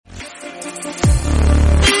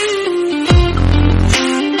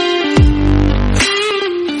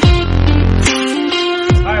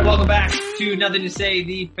to Nothing to Say,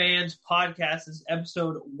 the Fans Podcast. This is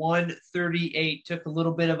episode 138. Took a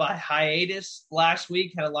little bit of a hiatus last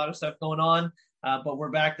week. Had a lot of stuff going on, but we're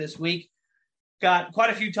back this week. Got quite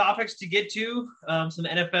a few topics to get to. Some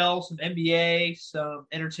NFL, some NBA, some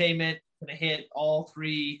entertainment. Going to hit all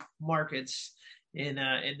three markets in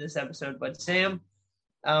this episode. But Sam,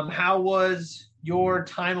 how was your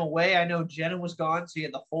time away? I know Jenna was gone, so you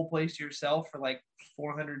had the whole place to yourself for like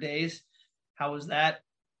 400 days. How was that?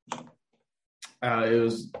 It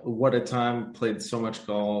was what a time. Played so much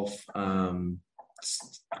golf. Caught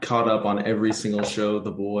up on every single show. The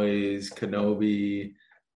Boys, Kenobi.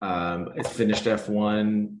 It finished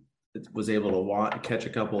F1. Was able to catch a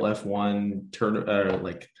couple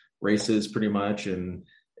F1 races pretty much, and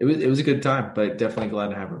it was a good time. But definitely glad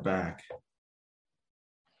to have her back.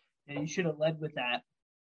 Yeah, you should have led with that.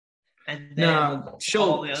 And then no,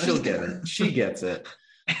 she'll get it. She gets it.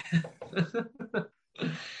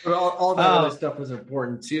 But all that other stuff was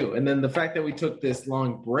important too. And then the fact that we took this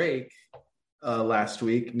long break last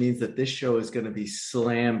week means that this show is going to be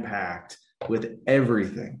slam packed with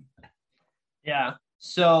everything. Yeah.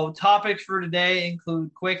 So topics for today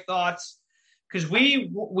include quick thoughts, because we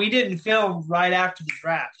didn't film right after the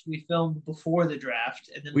draft. We filmed before the draft,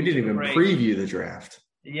 and then we didn't even preview the draft.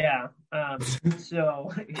 Yeah.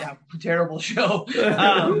 So yeah, terrible show.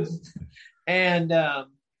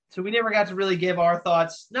 So we never got to really give our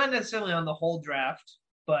thoughts, not necessarily on the whole draft,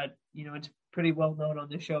 but, you know, it's pretty well known on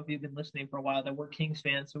this show, if you've been listening for a while, that we're Kings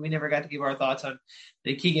fans. So we never got to give our thoughts on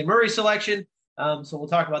the Keegan Murray selection. So we'll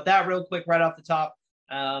talk about that real quick right off the top.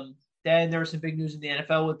 Then there was some big news in the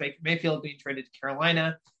NFL with Baker Mayfield being traded to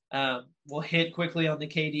Carolina. We'll hit quickly on the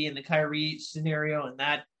KD and the Kyrie scenario and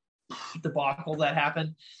that debacle that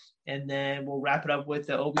happened. And then we'll wrap it up with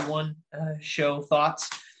the Obi-Wan show thoughts.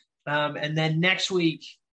 And then next week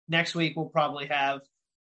we'll probably have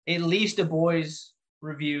at least a boys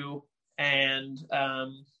review and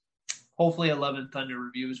hopefully a Love and Thunder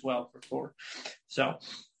review as well for Thor. So, all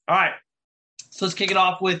right. So let's kick it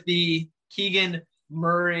off with the Keegan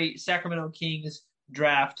Murray Sacramento Kings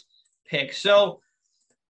draft pick. So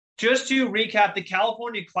just to recap, the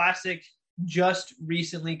California Classic just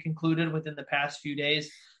recently concluded within the past few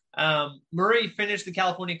days. Murray finished the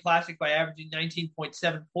California Classic by averaging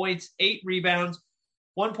 19.7 points, 8 rebounds,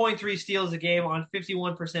 1.3 steals a game on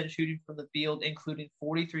 51% shooting from the field, including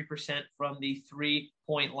 43% from the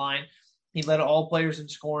 3-point line. He led all players in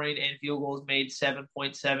scoring and field goals made,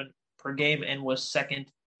 7.7 per game, and was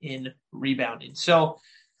second in rebounding. So,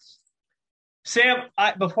 Sam,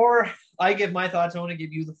 before I give my thoughts, I want to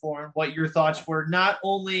give you the floor on what your thoughts were, not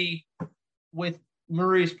only with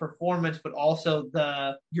Murray's performance, but also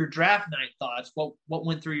your draft night thoughts. What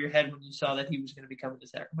went through your head when you saw that he was going to be coming to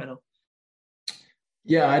Sacramento?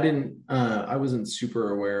 Yeah, I wasn't super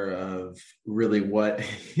aware of really what,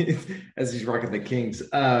 as he's rocking the Kings,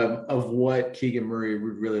 of what Keegan Murray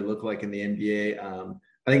would really look like in the NBA.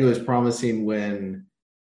 I think it was promising when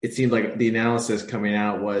it seemed like the analysis coming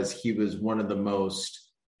out was he was one of the most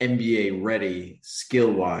NBA ready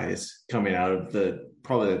skill-wise coming out of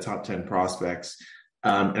probably the top 10 prospects.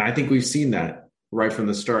 And I think we've seen that right from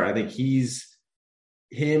the start. I think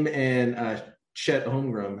him and Chet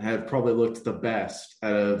Holmgren have probably looked the best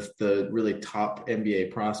out of the really top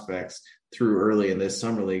NBA prospects through early in this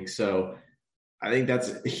summer league. So I think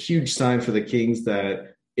that's a huge sign for the Kings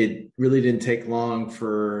that it really didn't take long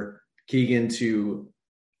for Keegan to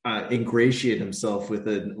ingratiate himself with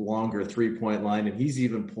a longer 3-point line. And he's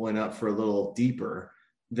even pulling up for a little deeper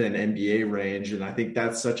than NBA range. And I think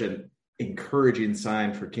that's such an encouraging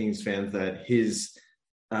sign for Kings fans that his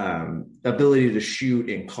ability to shoot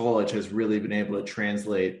in college has really been able to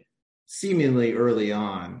translate seemingly early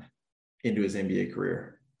on into his NBA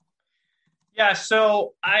career. Yeah,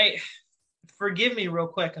 so forgive me real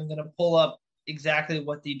quick. I'm going to pull up exactly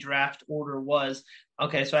what the draft order was.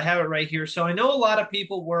 Okay, so I have it right here. So I know a lot of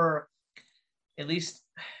people were, at least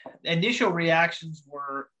initial reactions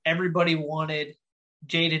were, everybody wanted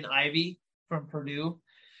Jaden Ivey from Purdue.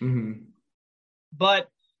 Mm-hmm. But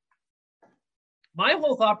my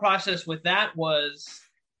whole thought process with that was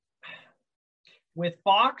with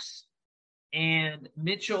Fox and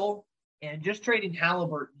Mitchell and just trading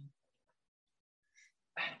Halliburton,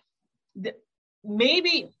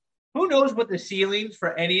 maybe who knows what the ceiling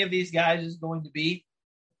for any of these guys is going to be.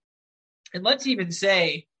 And let's even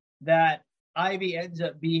say that Ivy ends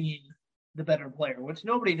up being the better player, which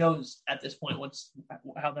nobody knows at this point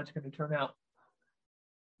how that's going to turn out.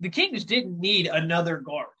 The Kings didn't need another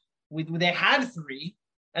guard. They had 3,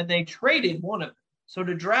 and they traded one of them. So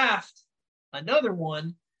to draft another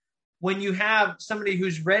one when you have somebody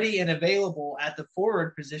who's ready and available at the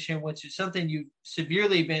forward position, which is something you've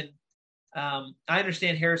severely been. I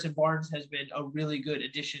understand Harrison Barnes has been a really good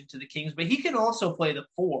addition to the Kings, but he can also play the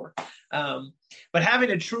 4. But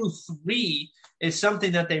having a true 3 is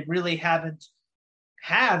something that they really haven't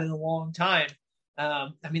had in a long time. I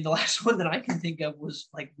mean, the last one that I can think of was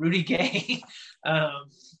like Rudy Gay.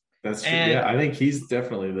 That's true. Yeah, I think he's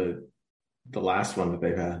definitely the last one that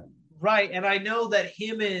they've had. Right, and I know that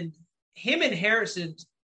him and Harrison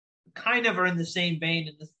kind of are in the same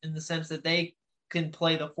vein in the sense that they can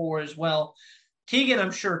play the 4 as well. Keegan,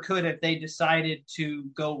 I'm sure, could if they decided to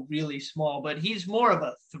go really small, but he's more of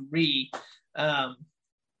a 3.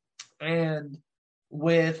 And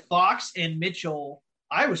with Fox and Mitchell,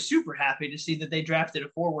 I was super happy to see that they drafted a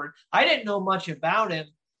forward. I didn't know much about him,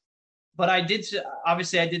 but I did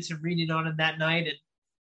some reading on him that night, and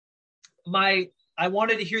I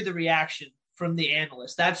wanted to hear the reaction from the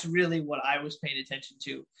analysts. That's really what I was paying attention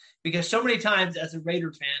to, because so many times as a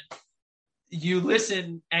Raider fan, you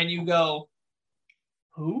listen and you go,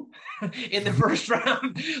 who? In the first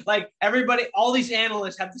round. Like everybody, all these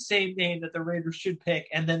analysts have the same name that the Raiders should pick.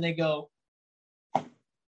 And then they go,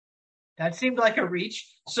 that seemed like a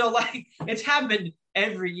reach. So like it's happened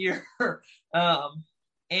every year.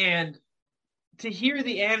 And to hear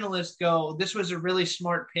the analyst go, this was a really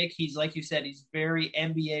smart pick. He's, like you said, he's very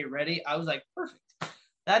NBA ready. I was like, perfect.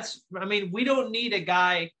 We don't need a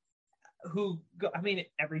guy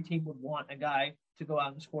every team would want a guy to go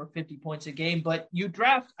out and score 50 points a game, but you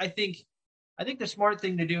draft, I think the smart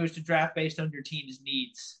thing to do is to draft based on your team's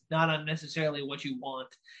needs, not on necessarily what you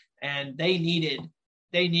want. And they needed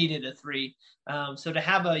a 3. So to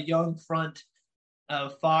have a young front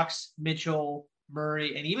of Fox, Mitchell,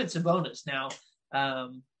 Murray, and even Sabonis now,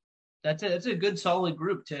 that's a good solid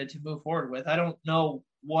group to move forward with. I don't know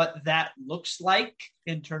what that looks like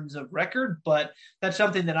in terms of record, but that's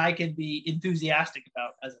something that I can be enthusiastic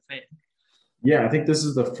about as a fan. Yeah, I think this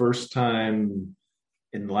is the first time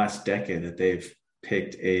in the last decade that they've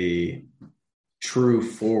picked a true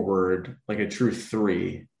forward, like a true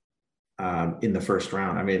 3 in the first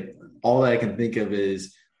round. I mean, all that I can think of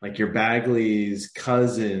is like your Bagleys,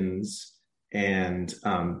 Cousins, and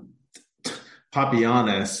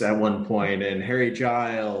Papianis at one point, and Harry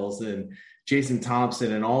Giles and Jason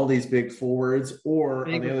Thompson and all these big forwards, or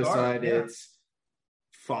on the other side, it's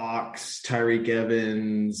Fox, Tyreek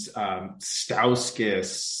Evans,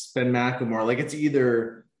 Stauskas, Ben McLemore. Like it's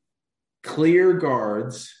either clear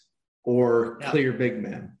guards or clear big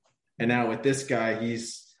men. And now with this guy, he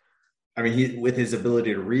with his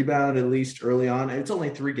ability to rebound at least early on, it's only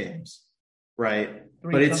 3 games, right?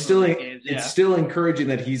 But it's still encouraging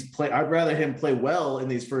that he's play. I'd rather him play well in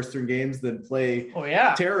these first 3 games than play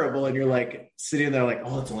terrible. And you're like sitting there like,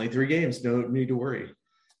 oh, it's only 3 games. No need to worry.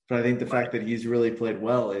 But I think the fact that he's really played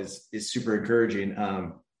well is super encouraging.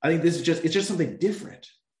 I think it's just something different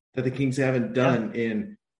that the Kings haven't done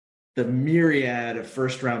in the myriad of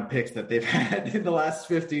first round picks that they've had in the last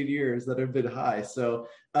 15 years that have been high. So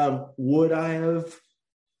would I have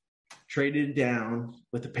traded down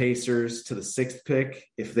with the Pacers to the 6th pick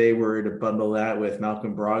if they were to bundle that with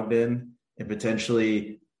Malcolm Brogdon and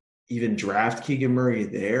potentially even draft Keegan Murray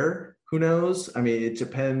there? Who knows? I mean, it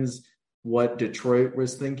depends what Detroit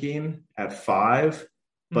was thinking at 5,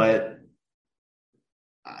 but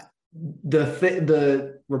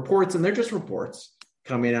the reports, and they're just reports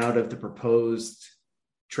coming out of the proposed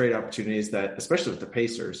trade opportunities that, especially with the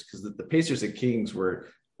Pacers, because the Pacers and Kings were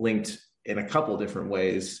linked in a couple different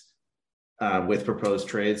ways with proposed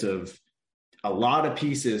trades of a lot of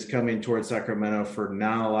pieces coming towards Sacramento for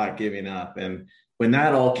not a lot giving up. And when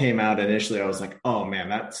that all came out initially, I was like, oh man,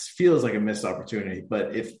 that feels like a missed opportunity.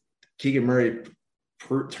 But if Keegan Murray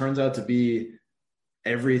turns out to be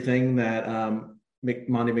everything that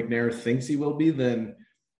Monty McNair thinks he will be, then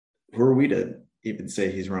who are we to even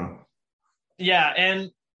say he's wrong? Yeah, and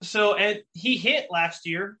he hit last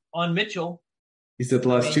year on Mitchell. He said the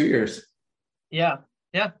last 2 years. Yeah.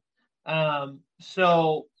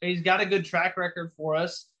 So he's got a good track record for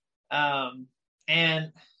us. And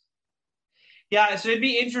yeah, so it'd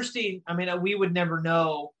be interesting. I mean, we would never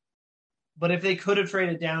know, but if they could have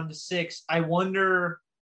traded down to 6, I wonder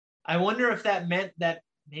if that meant that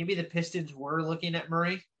maybe the Pistons were looking at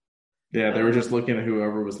Murray. Yeah, they were just looking at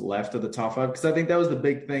whoever was left of the top 5, because I think that was the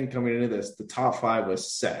big thing coming into this. The top 5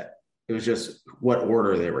 was set. It was just what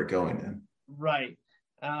order they were going in. Right.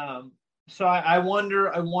 So I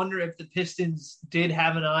wonder if the Pistons did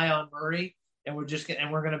have an eye on Murray, and we're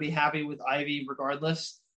going to be happy with Ivy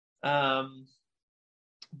regardless. But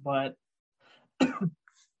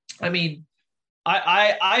I mean,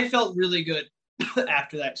 I felt really good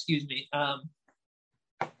after that, excuse me.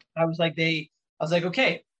 I was like,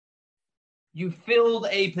 okay, you filled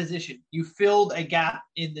a position, you filled a gap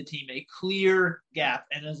in the team, a clear gap.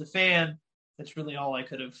 And as a fan, that's really all I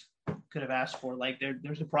could have asked for. Like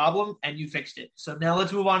there's a problem and you fixed it. So now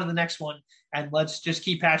let's move on to the next one and let's just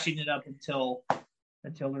keep patching it up until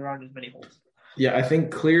there aren't as many holes. Yeah, I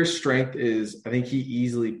think clear strength is, I think he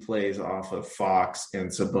easily plays off of Fox and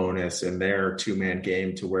Sabonis and their two-man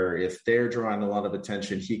game, to where if they're drawing a lot of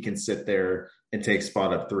attention, he can sit there and take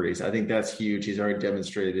spot up threes. I think that's huge. He's already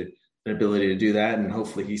demonstrated an ability to do that, and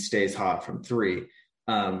hopefully he stays hot from three.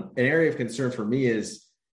 An area of concern for me is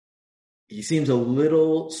he seems a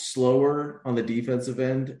little slower on the defensive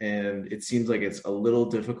end, and it seems like it's a little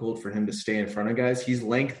difficult for him to stay in front of guys. He's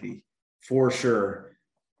lengthy for sure.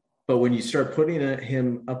 But when you start putting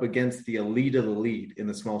him up against the elite of the elite in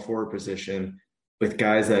the small forward position with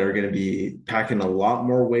guys that are going to be packing a lot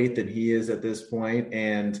more weight than he is at this point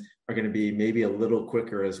and are going to be maybe a little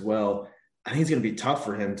quicker as well, I think it's going to be tough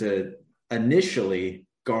for him to initially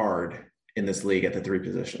guard in this league at the three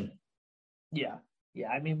position. Yeah. Yeah.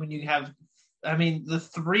 I mean, the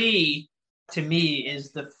three to me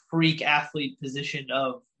is the freak athlete position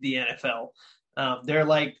of the NFL. They're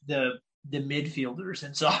like the midfielders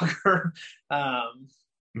in soccer,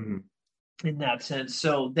 in that sense.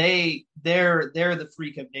 So they're the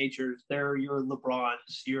freak of natures. They're your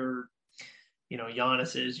LeBrons, your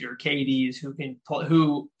Giannis's, your KDs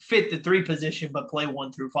who fit the three position but play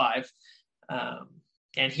 1 through 5. And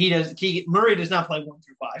Murray does not play 1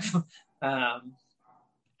 through 5.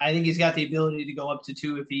 I think he's got the ability to go up to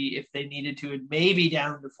 2 if they needed to, and maybe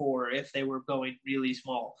down to 4 if they were going really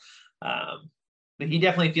small. But he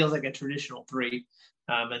definitely feels like a traditional 3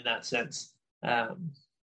 in that sense. I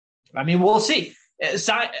mean, we'll see.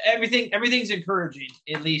 Everything's encouraging,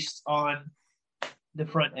 at least on the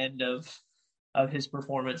front end of his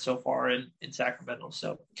performance so far in Sacramento.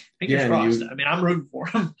 So fingers crossed. I'm rooting for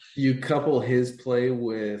him. You couple his play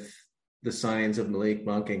with the signings of Malik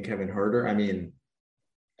Monk and Kevin Huerter. I mean,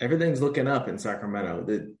 everything's looking up in Sacramento.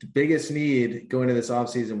 The biggest need going into this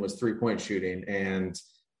offseason was 3-point shooting, and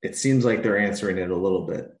it seems like they're answering it a little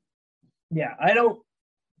bit. Yeah, I don't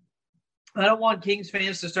want Kings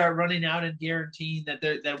fans to start running out and guaranteeing that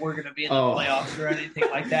we're going to be in the playoffs or anything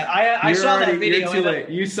like that. I saw that video. You're too late.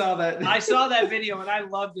 You saw that. I saw that video and I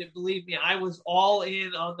loved it. Believe me, I was all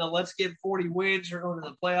in on the let's get 40 wins. We're going to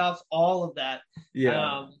the playoffs. All of that.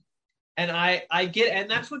 Yeah. And I get, and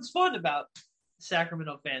that's what's fun about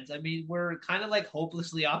Sacramento fans. I mean, we're kind of like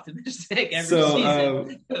hopelessly optimistic every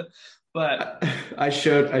season. But I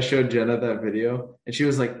showed Jenna that video, and she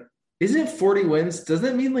was like, "Isn't it 40 wins? Doesn't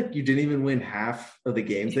that mean like you didn't even win half of the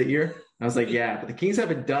games that year?" I was like, "Yeah, but the Kings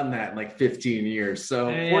haven't done that in like 15 years, so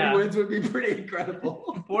 40 wins would be pretty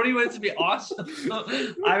incredible." 40 wins would be awesome.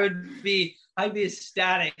 I'd be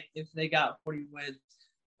ecstatic if they got 40 wins.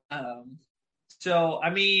 So I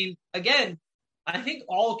mean, again, I think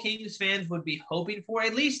all Kings fans would be hoping for,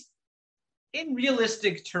 at least in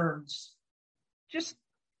realistic terms, just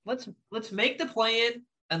let's make the play-in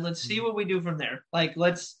and let's see what we do from there. Like,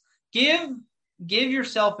 let's give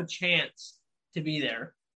yourself a chance to be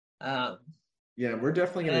there. Yeah, we're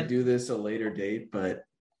definitely going to do this a later date, but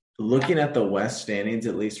looking at the West standings,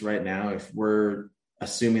 at least right now, if we're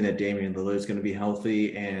assuming that Damian Lillard is going to be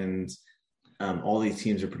healthy and all these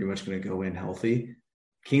teams are pretty much going to go in healthy,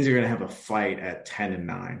 Kings are going to have a fight at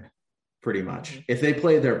 10-9, pretty much. Mm-hmm. If they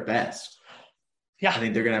play their best, I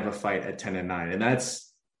think they're going to have a fight at 10-9, and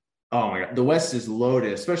that's, oh my God, the West is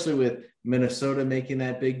loaded, especially with Minnesota making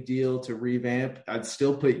that big deal to revamp. I'd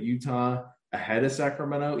still put Utah ahead of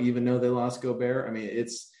Sacramento, even though they lost Gobert. I mean,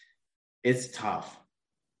 it's tough.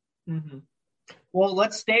 Mm-hmm. Well,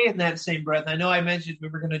 let's stay in that same breath. I know I mentioned we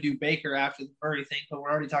were going to do Baker after the Murray thing, but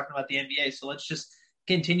we're already talking about the NBA, so let's just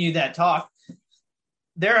continue that talk.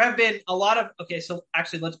 There have been a lot of – okay, so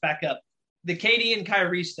actually let's back up. The KD and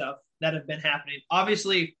Kyrie stuff that have been happening,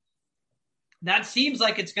 obviously that seems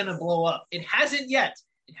like it's going to blow up. It hasn't yet.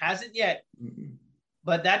 Mm-hmm.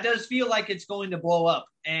 But that does feel like it's going to blow up.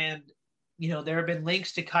 And, there have been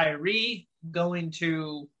links to Kyrie going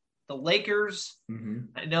to the Lakers. Mm-hmm.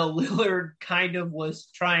 I know Lillard kind of was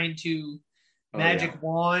trying to magic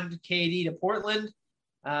wand KD to Portland.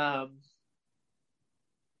 I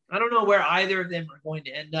don't know where either of them are going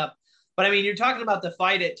to end up. But, I mean, you're talking about the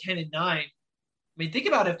fight at 10-9. I mean, think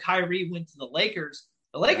about if Kyrie went to the Lakers.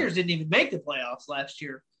 The Lakers didn't even make the playoffs last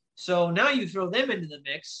year. So now you throw them into the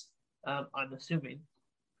mix, I'm assuming.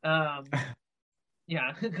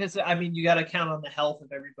 Yeah, because, I mean, you got to count on the health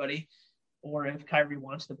of everybody or if Kyrie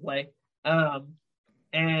wants to play.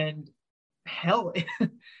 And hell,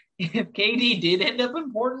 if KD did end up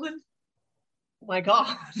in Portland, oh my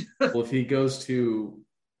God. Well, if he goes to,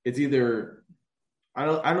 it's either I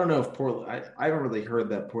don't know if Portland. I haven't really heard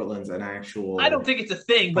that Portland's an I don't actual think it's a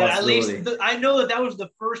thing, but at least possibility. I know that was the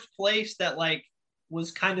first place that like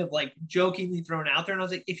was kind of like jokingly thrown out there, and I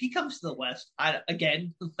was like, if he comes to the West, I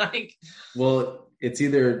again like, Well, it's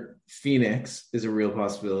either Phoenix is a real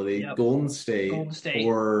possibility, yep, Golden Golden State, State.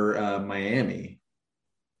 or Miami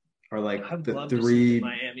are I like would the love to see him in three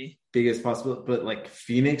Miami. biggest possible. But like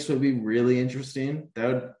Phoenix would be really interesting. That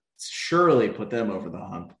would surely put them over the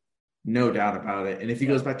hump, no doubt about it. And if he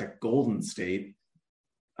Yeah, goes back to Golden State,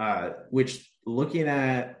 which looking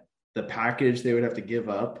at the package they would have to give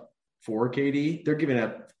up for KD, they're giving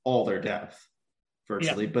up all their depth yeah.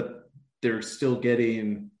 virtually, but they're still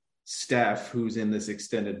getting Steph, who's in this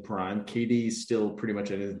extended prime. KD's still pretty much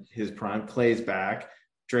in his prime. Clay's back.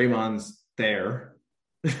 Draymond's there.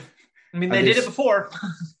 I mean, they did it before.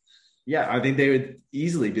 Yeah, I think they would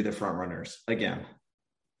easily be the front runners again.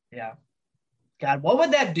 Yeah. God, what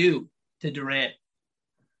would that do to Durant?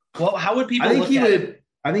 Well, how would people I think look he at would. it?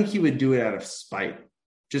 I think he would do it out of spite,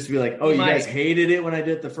 just to be like, "Oh, He you guys might. hated it when I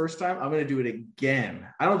did it the first time. I'm going to do it again."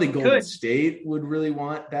 I don't think He Golden could. State would really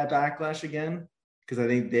want that backlash again because I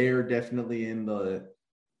think they're definitely in the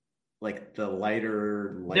like the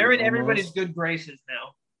lighter light. They're in everybody's Almost. good graces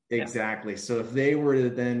now. Exactly. So if they were to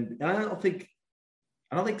then, I don't think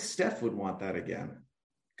Steph would want that again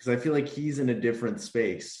because I feel like he's in a different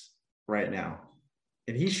space right now,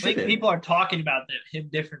 and he I think shouldn't. people are talking about him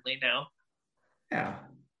differently now. Yeah.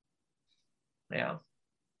 Yeah.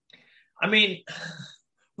 I mean,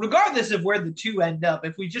 regardless of where the two end up,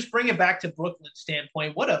 if we just bring it back to Brooklyn's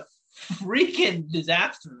standpoint, what a freaking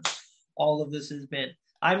disaster all of this has been.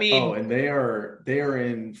 I Oh, mean, and they are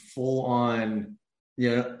in full on,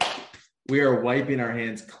 you know, we are wiping our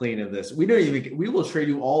hands clean of this. We will trade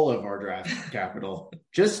you all of our draft capital.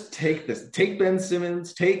 Just take this. Take Ben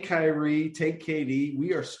Simmons, take Kyrie, take KD.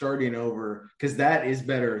 We are starting over because that is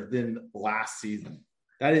better than last season.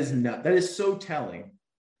 That is so telling.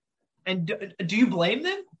 and do you blame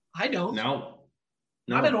them? I don't. No.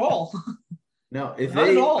 Not at all. No, if Not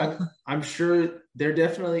at all. I'm sure they're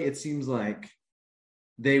definitely, it seems like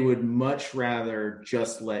they would much rather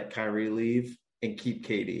just let Kyrie leave and keep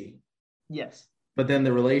KD. Yes. But then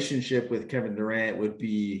the relationship with Kevin Durant would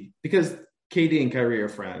be because KD and Kyrie are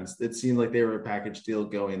friends. It seemed like they were a package deal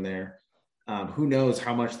going there. Who knows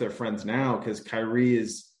how much they're friends now because Kyrie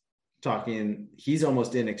is talking, he's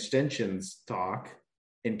almost in extensions talk,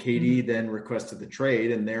 and KD then requested the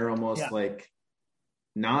trade, and they're almost like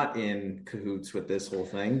not in cahoots with this whole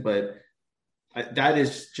thing. But that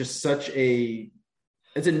is just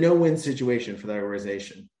it's a no-win situation for that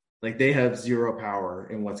organization. Like they have zero power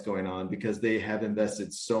in what's going on because they have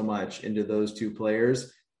invested so much into those two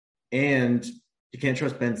players. And you can't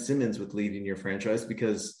trust Ben Simmons with leading your franchise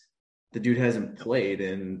because the dude hasn't played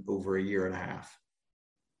in over a year and a half.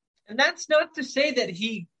 And that's not to say that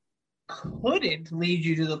he couldn't lead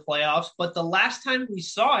you to the playoffs, but the last time we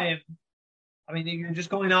saw him, I mean, you're just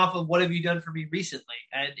going off of what have you done for me recently,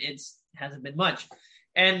 and it hasn't been much.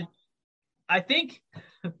 And I think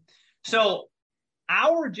so.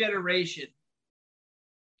 Our generation,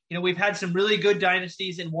 we've had some really good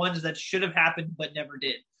dynasties and ones that should have happened but never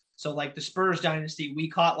did. So, like the Spurs dynasty, we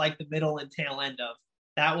caught like the middle and tail end of.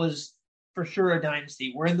 That was for sure a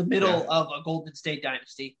dynasty. We're in the middle of a Golden State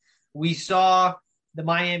dynasty. We saw the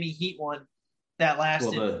Miami Heat one that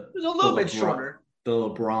lasted. It was a little bit shorter. The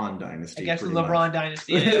LeBron dynasty. I guess the LeBron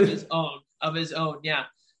dynasty of his own. Yeah.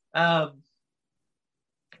 But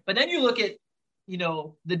then you look at,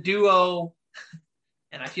 the duo,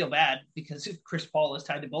 and I feel bad because Chris Paul is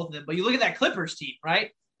tied to both of them. But you look at that Clippers team,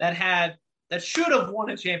 right? That should have won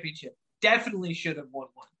a championship. Definitely should have won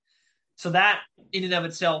one. So that in and of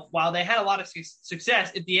itself, while they had a lot of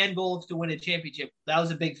success, if the end goal is to win a championship, that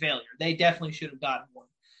was a big failure. They definitely should have gotten one.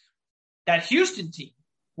 That Houston team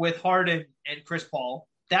with Harden and Chris Paul,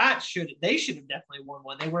 they should have definitely won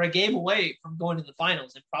one. They were a game away from going to the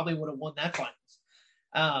finals and probably would have won that finals.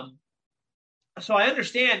 So I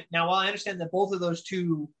understand now. While I understand that both of those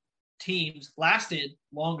two teams lasted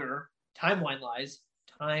longer timeline wise,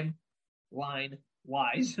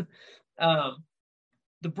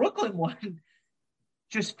 the Brooklyn one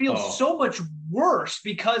just feels so much worse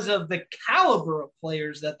because of the caliber of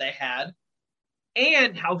players that they had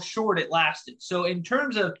and how short it lasted. So in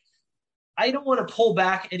terms of, I don't want to pull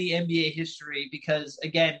back any NBA history because,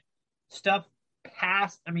 again, stuff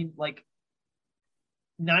past, like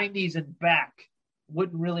 90s and back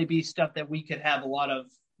wouldn't really be stuff that we could have a lot of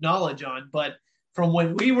knowledge on. But from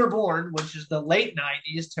when we were born, which is the late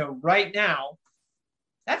 90s to right now,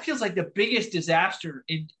 that feels like the biggest disaster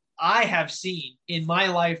I have seen in my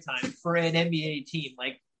lifetime for an NBA team.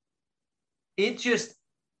 Like they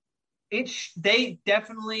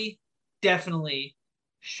definitely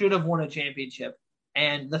should have won a championship.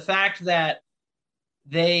 And the fact that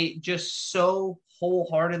they just so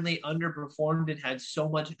wholeheartedly underperformed and had so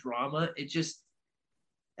much drama, it's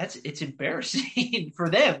embarrassing for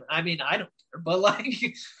them. I mean, I don't care, but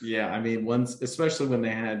like, yeah, I mean, especially when they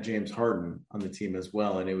had James Harden on the team as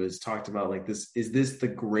well, and it was talked about like is this the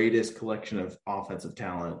greatest collection of offensive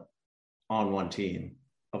talent on one team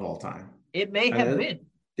of all time? It may have been.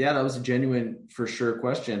 Yeah, that was a genuine, for sure,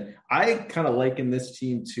 question. I kind of liken this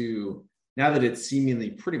team to, now that it's seemingly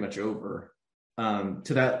pretty much over,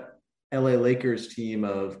 to that LA Lakers team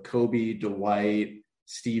of Kobe, Dwight,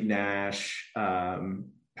 Steve Nash, Pau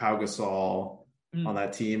Gasol on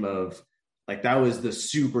that team of, like, that was the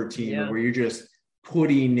super team where you're just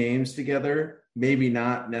putting names together, maybe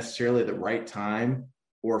not necessarily the right time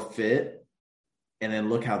or fit. And then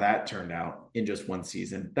look how that turned out in just one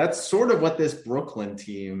season. That's sort of what this Brooklyn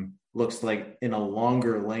team looks like in a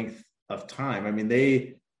longer length of time. I mean,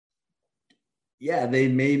 they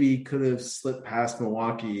maybe could have slipped past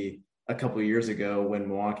Milwaukee a couple of years ago when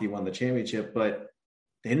Milwaukee won the championship, but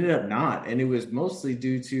they ended up not. And it was mostly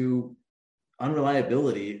due to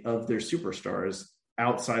unreliability of their superstars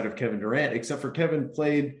outside of Kevin Durant, except for Kevin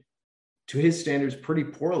played to his standards pretty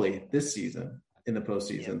poorly this season in the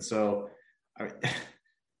postseason. Yeah. So, I mean,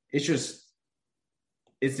 it's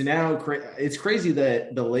crazy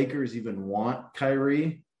that the Lakers even want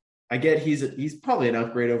Kyrie. I get he's probably an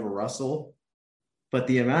upgrade over Russell, but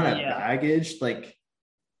the amount of baggage, like,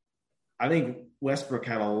 I think Westbrook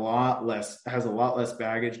has a lot less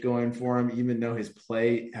baggage going for him, even though his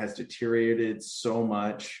play has deteriorated so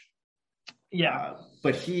much. Yeah.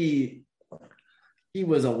 But he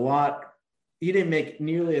was he didn't make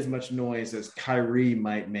nearly as much noise as Kyrie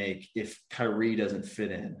might make if Kyrie doesn't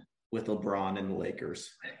fit in with LeBron and the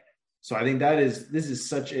Lakers. So I think this is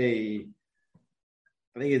such I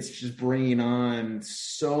think it's just bringing on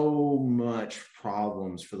so much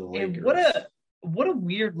problems for the Lakers. And what a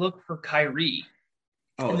weird look for Kyrie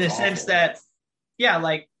in the sense that,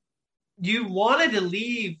 like, you wanted to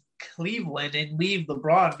leave Cleveland and leave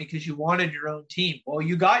LeBron because you wanted your own team. Well,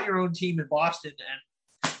 you got your own team in Boston, and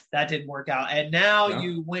that didn't work out. And now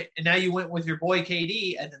you went with your boy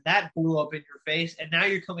KD, and then that blew up in your face. And now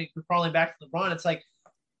you're crawling back to LeBron. It's like,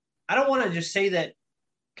 I don't want to just say that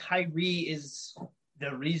Kyrie is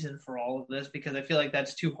the reason for all of this, because I feel like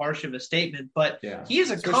that's too harsh of a statement, but he is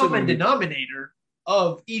a common denominator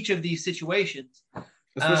of each of these situations.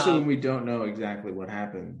 Especially when we don't know exactly what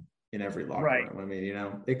happened in every locker room. I mean,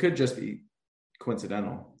 it could just be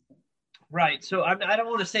coincidental. Right. So I don't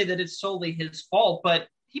want to say that it's solely his fault, but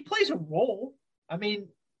he plays a role. I mean,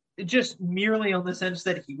 just merely on the sense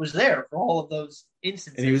that he was there for all of those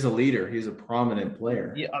instances. And he was a leader. He was a prominent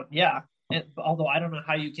player. Yeah. And, although I don't know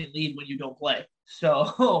how you can lead when you don't play.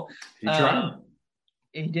 So he tried.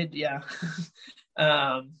 He did, yeah.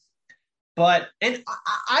 But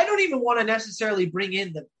I don't even want to necessarily bring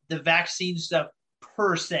in the vaccine stuff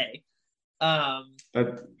per se.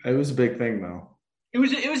 It was a big thing, though. It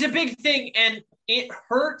was a big thing, and it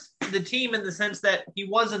hurt the team in the sense that he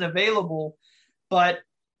wasn't available. But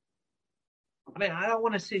I mean, I don't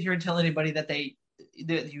want to sit here and tell anybody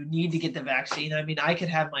that you need to get the vaccine. I mean, I could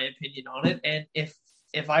have my opinion on it, and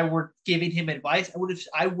if I were giving him advice,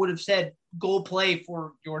 I would have said, go play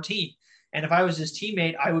for your team. And if I was his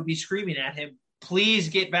teammate, I would be screaming at him, please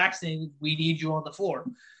get vaccinated. We need you on the floor.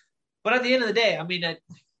 But at the end of the day, I mean,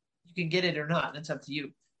 you can get it or not. That's up to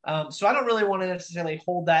you. So I don't really want to necessarily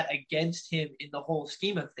hold that against him in the whole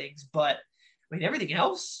scheme of things. But I mean, everything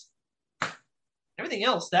else, think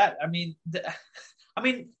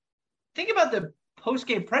about the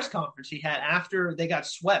post-game press conference he had after they got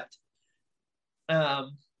swept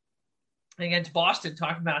against Boston,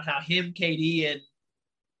 talking about how him, KD, and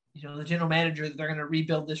the general manager, they're going to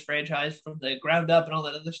rebuild this franchise from the ground up and all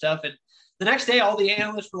that other stuff. And the next day, all the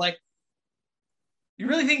analysts were like, you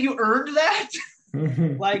really think you earned that?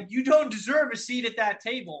 Like, you don't deserve a seat at that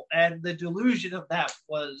table. And the delusion of that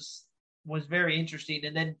was very interesting.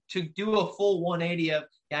 And then to do a full 180 of,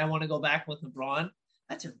 I want to go back with LeBron,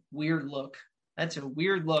 that's a weird look. And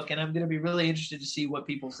I'm going to be really interested to see what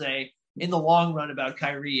people say in the long run about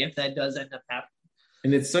Kyrie if that does end up happening.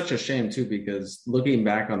 And it's such a shame, too, because looking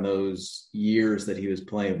back on those years that he was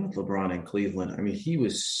playing with LeBron in Cleveland, I mean, he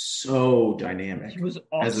was so dynamic. He was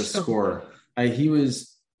awesome as a scorer. He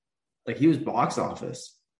was box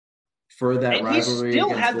office for that rivalry. He still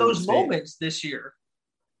had those moments this year.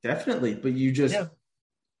 Definitely. But you just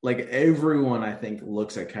like everyone, I think,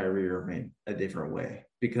 looks at Kyrie Irving a different way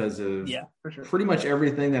because of for sure. pretty much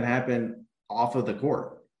everything that happened off of the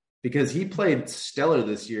court. Because he played stellar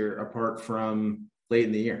this year apart from late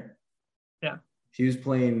in the year. Yeah. He was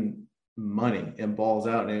playing money and balls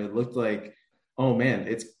out, and it looked like, oh man,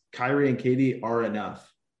 it's Kyrie and KD are enough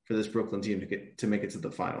for this Brooklyn team to make it to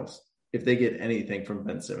the finals if they get anything from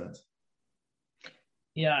Ben Simmons.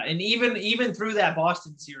 Yeah, and even through that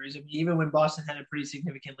Boston series, I mean, even when Boston had a pretty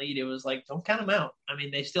significant lead, it was like, don't count them out. I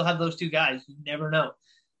mean, they still have those two guys. You never know.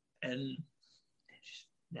 And it just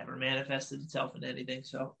never manifested itself in anything.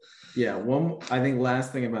 So yeah, I think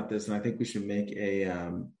last thing about this, and I think we should make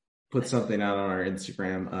a put something out on our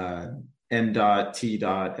Instagram, n.t.s.podcast.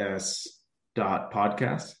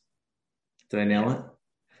 Did I nail it?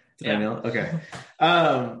 Did I nail it? Okay.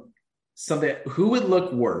 Something, who would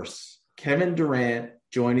look worse? Kevin Durant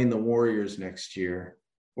joining the Warriors next year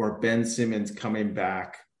or Ben Simmons coming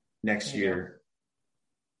back next year?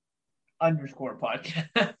 Underscore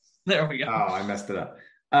podcast. There we go. Oh, I messed it up.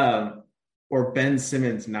 Or Ben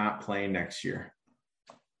Simmons not playing next year.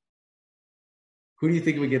 Who do you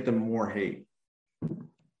think would get the more hate?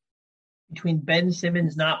 Between Ben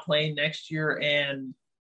Simmons not playing next year and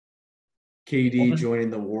KD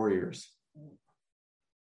joining the Warriors.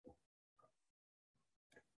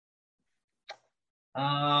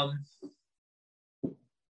 Probably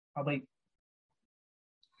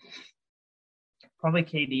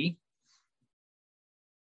KD.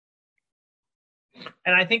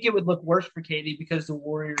 And I think it would look worse for KD because the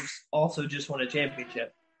Warriors also just won a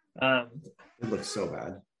championship. It looks so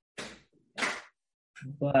bad.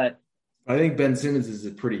 But I think Ben Simmons is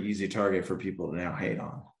a pretty easy target for people to now hate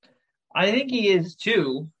on. I think he is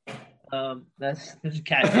too. There's a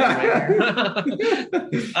cat right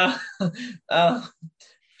here.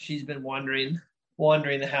 She's been wandering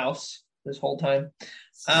the house this whole time.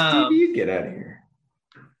 Stevie, you get out of here.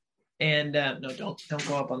 And no, don't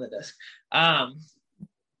go up on the desk.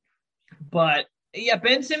 But yeah,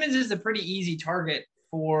 Ben Simmons is a pretty easy target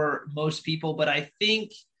for most people, but I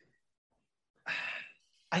think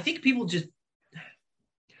people do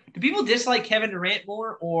people dislike Kevin Durant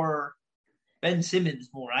more or Ben Simmons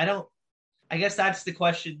more? I guess that's the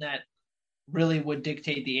question that really would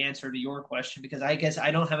dictate the answer to your question, because I guess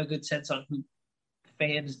I don't have a good sense on who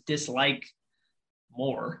fans dislike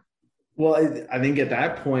more. Well, I think at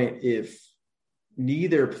that point, if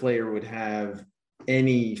neither player would have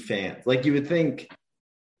any fans, like you would think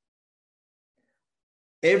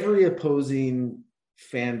every opposing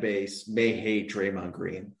fan base may hate Draymond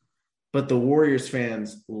Green, but the Warriors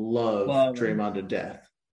fans love Draymond to death,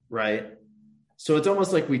 right? So it's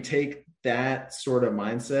almost like we take that sort of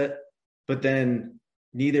mindset, but then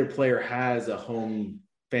neither player has a home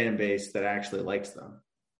fan base that actually likes them.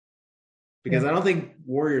 Because I don't think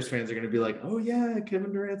Warriors fans are going to be like, oh, yeah,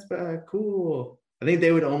 Kevin Durant's back. Cool. I think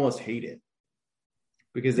they would almost hate it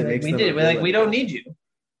because it makes them. We don't need you.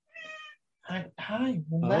 Hi,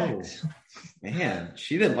 relax. Oh, man,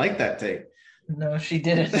 she didn't like that take. No, she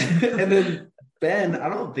didn't. And then Ben, I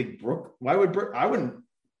don't think I wouldn't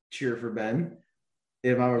cheer for Ben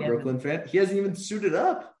if I'm a Brooklyn fan. He hasn't even suited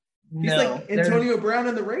up. He's like Antonio Brown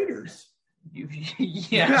and the Raiders.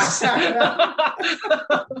 Yes.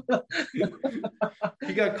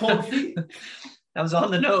 He got cold feet. That was on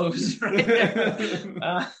the nose, right?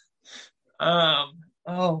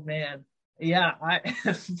 Oh man, yeah.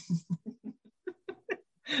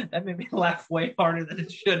 That made me laugh way harder than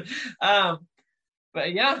it should.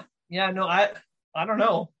 But yeah. No, I don't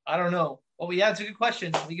know. Well, yeah, it's a good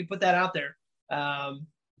question. We can put that out there. And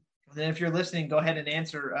then if you're listening, go ahead and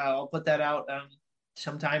answer. I'll put that out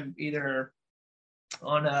sometime either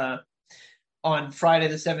on Friday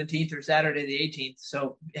the 17th or Saturday the 18th.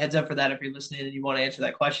 So heads up for that if you're listening and you want to answer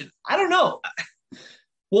that question. I don't know.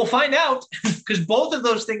 We'll find out because both of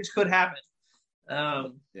those things could happen.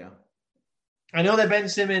 Yeah. I know that Ben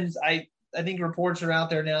Simmons, I think reports are out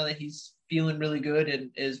there now that he's feeling really good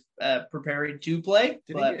and is preparing to play.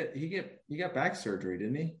 He got back surgery,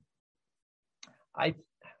 didn't he?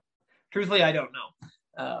 Truthfully, I don't know.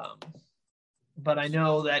 But I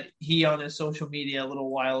know that he on his social media a little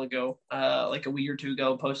while ago, like a week or two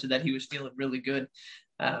ago, posted that he was feeling really good.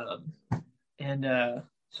 So,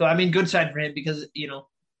 I mean, good side for him because,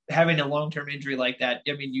 having a long-term injury like that,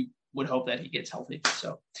 I mean, you would hope that he gets healthy.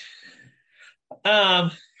 So,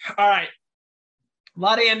 all right. A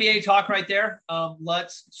lot of NBA talk right there.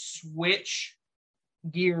 Let's switch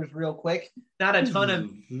gears real quick. Not a ton of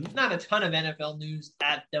NFL news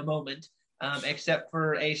at the moment, except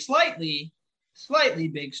for a slightly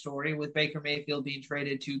big story with Baker Mayfield being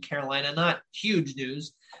traded to Carolina. Not huge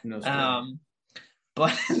news. No story.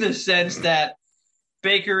 but in the sense that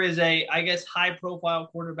Baker is I guess, high-profile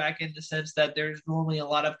quarterback in the sense that there's normally a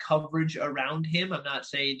lot of coverage around him. I'm not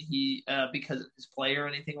saying he because of his play or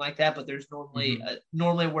anything like that, but there's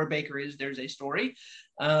normally where Baker is, there's a story.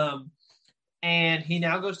 And he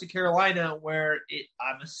now goes to Carolina, where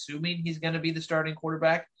I'm assuming he's going to be the starting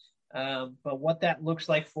quarterback. But what that looks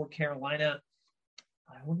like for Carolina,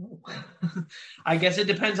 I don't know. I guess it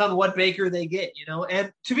depends on what Baker they get,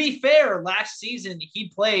 And to be fair, last season he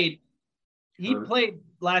played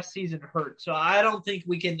last season hurt. So I don't think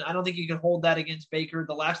you can hold that against Baker.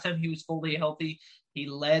 The last time he was fully healthy, he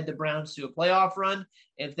led the Browns to a playoff run.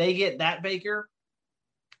 If they get that Baker,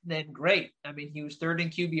 then great. I mean, he was third in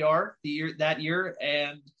QBR that year,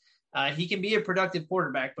 and he can be a productive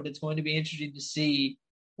quarterback, but it's going to be interesting to see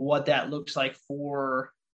what that looks like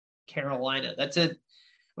for Carolina. That's it.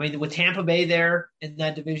 I mean, with Tampa Bay there in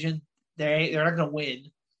that division, they're not going to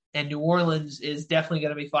win. And New Orleans is definitely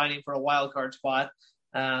going to be fighting for a wild card spot.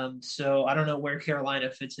 So I don't know where Carolina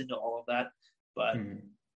fits into all of that, but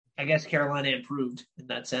I guess Carolina improved in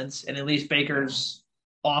that sense. And at least Baker's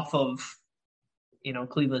off of,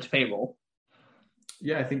 Cleveland's payroll.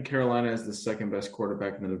 Yeah, I think Carolina is the second best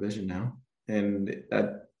quarterback in the division now. And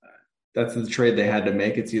that's the trade they had to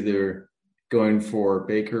make. It's either going for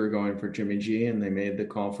Baker or going for Jimmy G, and they made the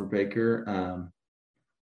call for Baker,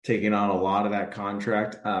 taking on a lot of that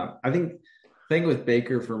contract. I think the thing with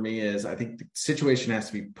Baker for me is I think the situation has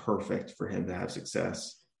to be perfect for him to have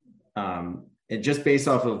success. And just based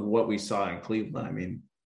off of what we saw in Cleveland, I mean,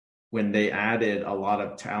 when they added a lot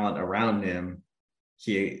of talent around him,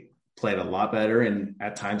 he played a lot better and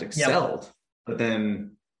at times excelled. Yep. But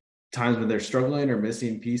then times when they're struggling or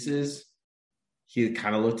missing pieces, he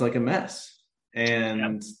kind of looked like a mess.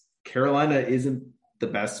 And Carolina isn't the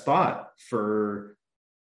best spot for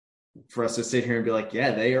us to sit here and be like,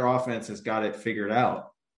 yeah, their offense has got it figured out.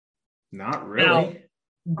 Not really. Now,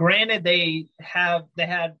 granted, they had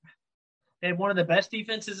one of the best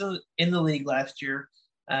defenses in the league last year.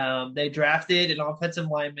 They drafted an offensive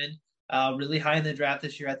lineman really high in the draft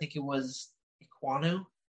this year. I think it was Ekwonu,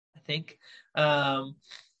 I think.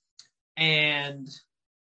 And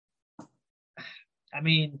I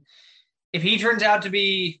mean, if he turns out to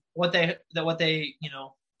be what they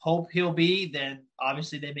hope he'll be, then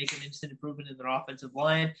obviously they make an instant improvement in their offensive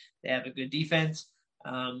line. They have a good defense.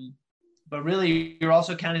 But really, you're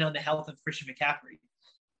also counting on the health of Christian McCaffrey.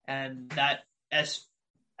 And that, as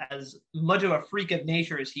much of a freak of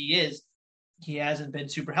nature as he is, he hasn't been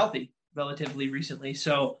super healthy relatively recently.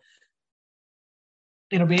 So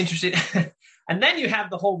it'll be interesting. And then you have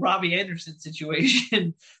the whole Robbie Anderson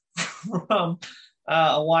situation from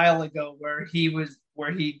a while ago where he,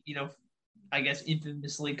 I guess,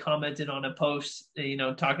 infamously commented on a post,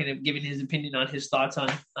 giving his opinion on his thoughts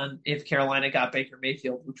on if Carolina got Baker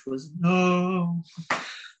Mayfield, which was no.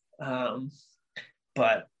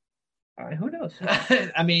 But who knows?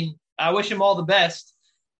 I mean, I wish him all the best.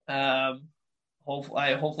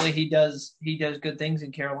 Hopefully he does good things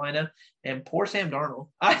in Carolina. And poor Sam Darnold.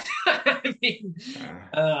 I mean,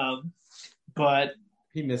 but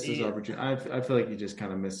he missed his opportunity. I feel like he just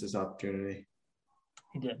kind of missed his opportunity.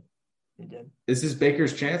 He did. This is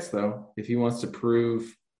Baker's chance, though, if he wants to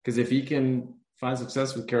prove, because if he can find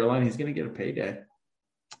success with Carolina, he's going to get a payday.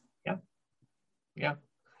 Yeah.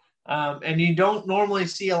 And you don't normally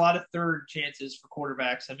see a lot of third chances for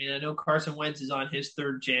quarterbacks. I mean, I know Carson Wentz is on his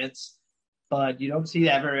third chance, but you don't see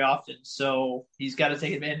that very often. So he's got to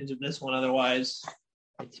take advantage of this one. Otherwise,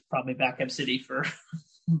 it's probably backup city for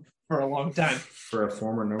a long time. For a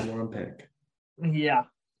former number one pick. Yeah.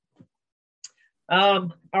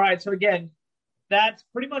 All right. So again, that's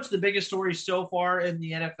pretty much the biggest story so far in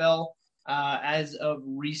the NFL as of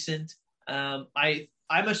recent.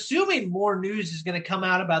 I'm assuming more news is going to come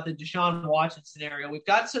out about the Deshaun Watson scenario. We've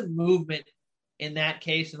got some movement in that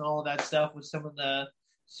case and all of that stuff with some of the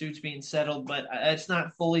suits being settled, but it's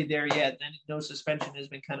not fully there yet. And no suspension has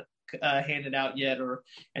been kind of handed out yet or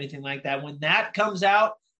anything like that. When that comes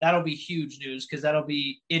out, that'll be huge news because that'll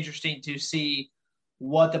be interesting to see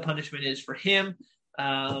what the punishment is for him.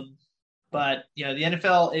 But, the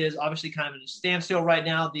NFL is obviously kind of in a standstill right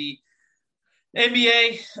now. The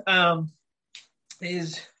NBA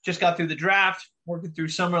is just got through the draft, working through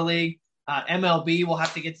summer league. MLB, we'll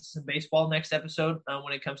have to get to some baseball next episode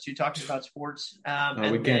when it comes to talking about sports.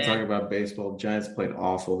 We can't talk about baseball. Giants played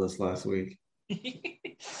awful this last week.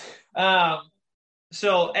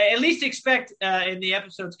 So at least expect in the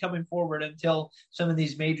episodes coming forward until some of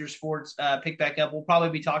these major sports pick back up. We'll probably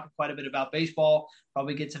be talking quite a bit about baseball,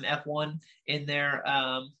 probably get some F1 in there.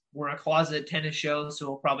 We're a closet tennis show, so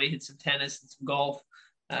we'll probably hit some tennis and some golf.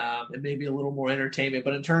 and maybe a little more entertainment.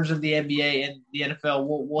 But in terms of the NBA and the NFL,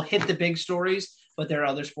 we'll hit the big stories, but there are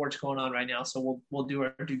other sports going on right now, so we'll do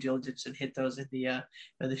our due diligence and hit those in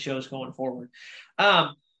the shows going forward.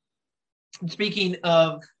 Speaking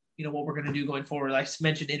of what we're going to do going forward, I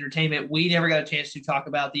mentioned entertainment. We never got a chance to talk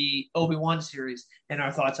about the Obi-Wan series and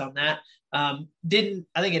our thoughts on that. I think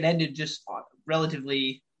it ended just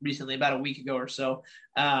relatively recently, about a week ago or so.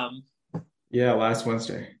 Last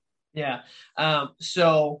Wednesday. Yeah.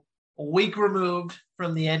 So a week removed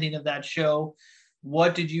from the ending of that show,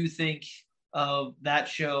 what did you think of that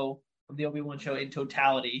show, of the Obi-Wan show in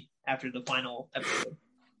totality after the final episode?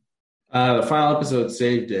 The final episode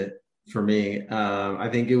saved it for me. I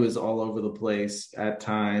think it was all over the place at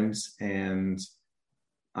times, and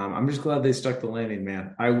I'm just glad they stuck the landing,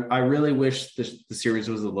 man. I really wish the series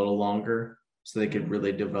was a little longer so they could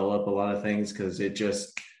really develop a lot of things, because it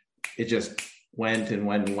just went and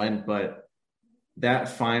went and went. But that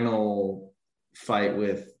final fight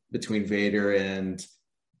between Vader and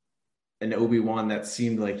Obi-Wan, that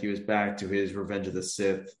seemed like he was back to his Revenge of the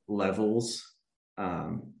Sith levels,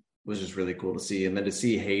 was just really cool to see. And then to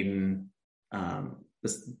see Hayden behind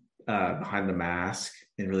the mask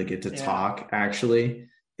and really get to talk actually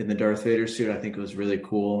in the Darth Vader suit, I think it was really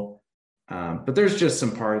cool. But there's just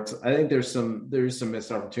some parts. I think there's some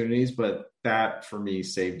missed opportunities, but that for me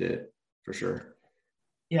saved it for sure.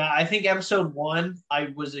 Yeah, I think episode 1, I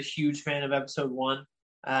was a huge fan of episode 1.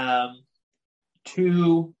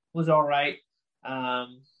 2 was all right.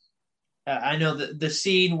 I know the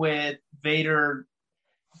scene with Vader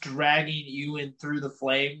dragging Ewan through the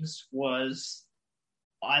flames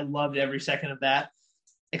I loved every second of that,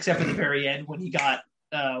 except for the very end when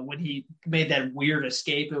when he made that weird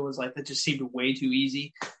escape. It was like, that just seemed way too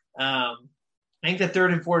easy. I think the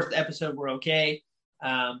 3rd and 4th episode were okay.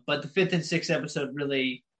 But the 5th and 6th episode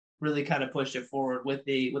really, really kind of pushed it forward, with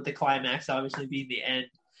the climax obviously being the end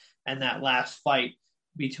and that last fight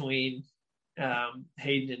between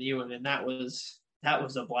Hayden and Ewan, and that was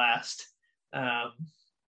a blast.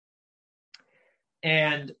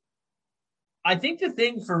 And I think the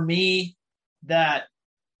thing for me that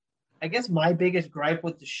I guess my biggest gripe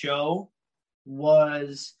with the show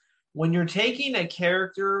was, when you're taking a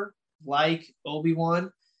character like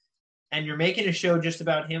Obi-Wan and you're making a show just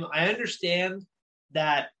about him, I understand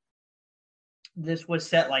that this was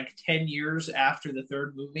set like 10 years after the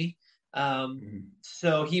 3rd movie.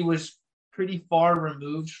 So he was pretty far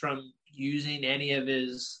removed from using any of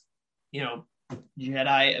his,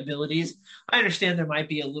 Jedi abilities. I understand there might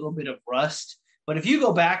be a little bit of rust, but if you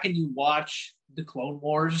go back and you watch the Clone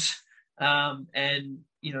Wars, and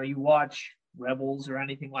you watch Rebels or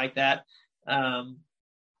anything like that,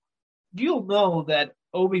 you'll know that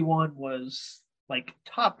Obi-Wan was like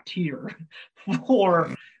top tier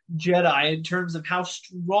for Jedi in terms of how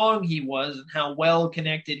strong he was and how well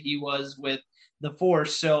connected he was with the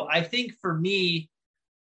Force. So I think for me,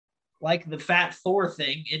 like the Fat Thor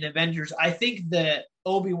thing in Avengers, I think that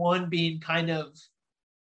Obi-Wan being kind of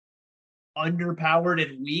underpowered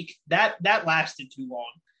and weak, that lasted too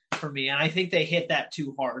long for me, and I think they hit that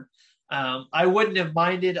too hard. I wouldn't have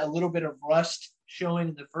minded a little bit of rust showing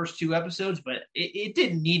in the first 2 episodes, but it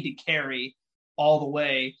didn't need to carry all the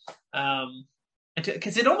way,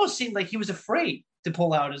 because it almost seemed like he was afraid to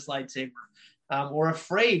pull out his lightsaber, or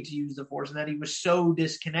afraid to use the Force, and that he was so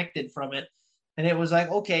disconnected from it. And it was like,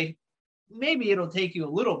 okay, maybe it'll take you a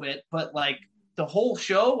little bit, but like the whole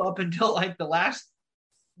show up until like the last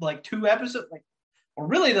 2 episodes, or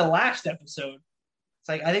really the last episode, it's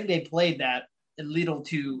like I think they played that a little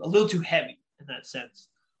too heavy in that sense.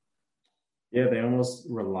 Yeah, they almost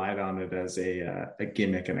relied on it as a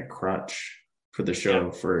gimmick and a crutch for the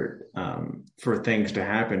show, for things to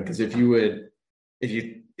happen. Because if you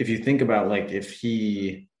think about, like, if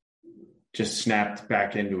he just snapped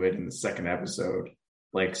back into it in the 2nd episode,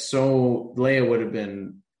 so Leia would have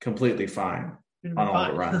been completely fine on all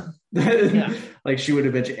the run. Like, she would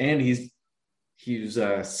have been, and he's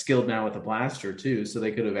skilled now with a blaster too, so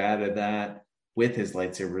they could have added that with his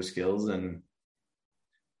lightsaber skills. And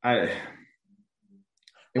the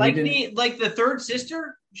 3rd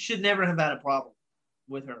sister should never have had a problem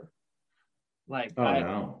with her.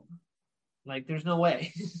 No. There's no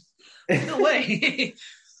way. There's no way.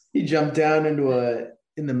 He jumped down in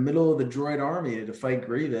the middle of the droid army to fight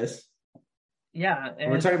Grievous. Yeah,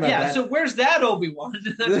 we're talking about that. So where's that Obi-Wan?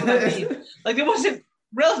 That's what I mean. It wasn't,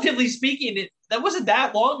 relatively speaking, that wasn't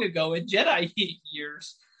that long ago in Jedi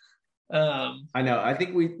years. I know. I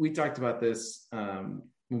think we talked about this when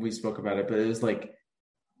we spoke about it, but it was like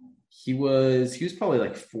he was probably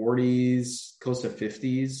like 40s, close to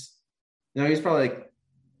 50s. No, he was probably like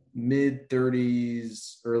mid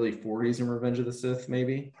 30s, early 40s in Revenge of the Sith,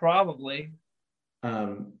 maybe. Probably.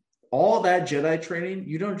 All that Jedi training,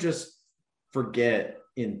 you don't just forget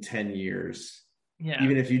in 10 years, Yeah.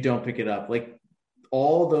 even if you don't pick it up. Like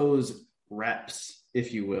all those reps,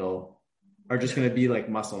 if you will, are just going to be like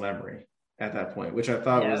muscle memory at that point, which I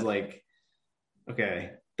thought was like,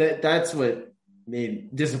 okay, that's what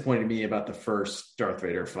disappointed me about the first Darth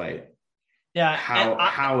Vader fight. Yeah.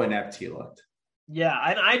 How inept he looked. Yeah,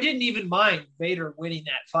 and I didn't even mind Vader winning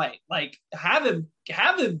that fight. Like have him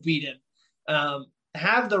beat him.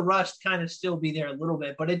 Have the rust kind of still be there a little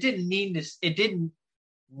bit, but it didn't need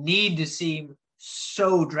to seem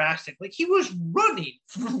so drastic. Like he was running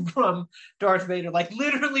from Darth Vader, like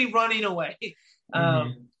literally running away.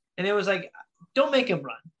 And it was like, don't make him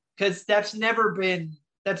run, because that's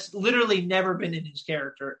literally never been in his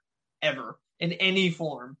character ever in any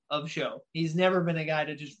form of show. He's never been a guy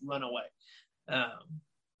to just run away.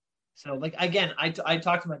 So like, again, I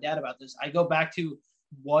talked to my dad about this. I go back to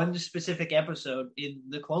one specific episode in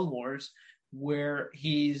the Clone Wars where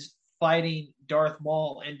he's fighting Darth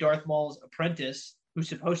Maul and Darth Maul's apprentice, who's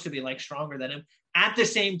supposed to be like stronger than him, at the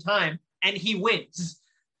same time, and he wins.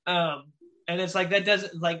 And it's like, that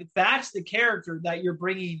doesn't, like, that's the character that you're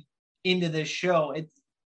bringing into this show.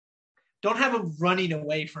 Don't have him running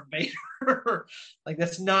away from Vader. Like,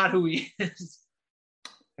 that's not who he is.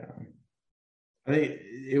 Yeah. I think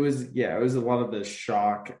it was a lot of the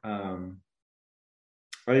shock. I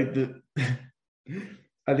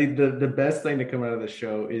think the best thing to come out of the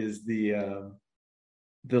show is the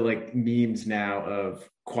like memes now of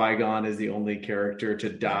Qui-Gon is the only character to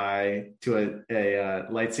die to a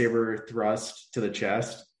lightsaber thrust to the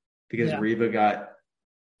chest, because Reva got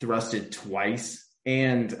thrusted twice,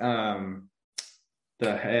 and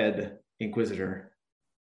the head Inquisitor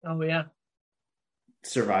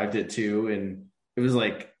survived it too, and it was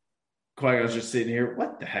like Qui-Gon's just sitting here,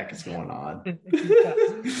 what the heck is going on?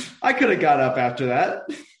 I could have got up after that.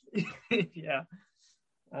 Yeah.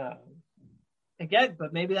 Again,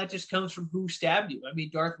 but maybe that just comes from who stabbed you. I mean,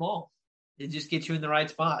 Darth Maul. It just gets you in the right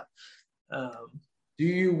spot. Do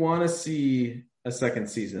you want to see a second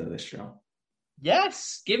season of this show?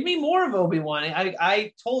 Yes. Give me more of Obi-Wan.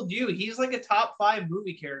 I told you, he's like a top 5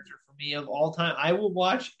 movie character for me of all time. I will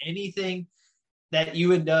watch anything that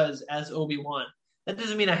Ewan does as Obi-Wan. That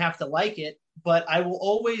doesn't mean I have to like it, but I will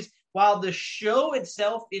always, while the show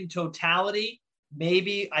itself in totality,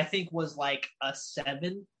 maybe I think was like a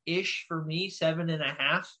 7-ish for me,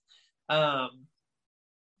 7.5.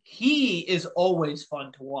 He is always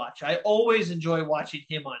fun to watch. I always enjoy watching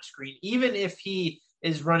him on screen, even if he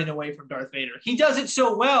is running away from Darth Vader. He does it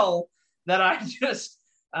so well that I just,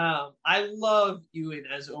 I love Ewan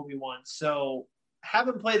as Obi-Wan. So have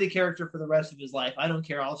him play the character for the rest of his life. I don't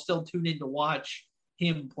care. I'll still tune in to watch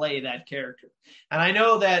him play that character. And I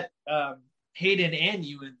know that Hayden and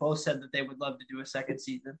Ewan both said that they would love to do a second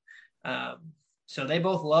season. So they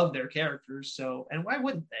both love their characters. So, and why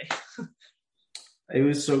wouldn't they? It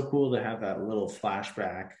was so cool to have that little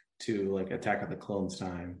flashback to like Attack of the Clones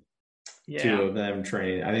time. Yeah. 2 of them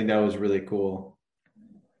training. I think that was really cool.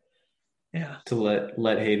 Yeah. To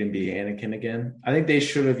let Hayden be Anakin again. I think they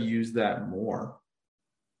should have used that more.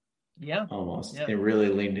 Yeah. Almost. Yeah. They really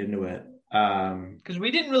leaned into it. Because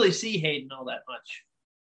we didn't really see Hayden all that much.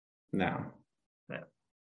 No.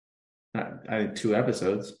 Yeah. I think 2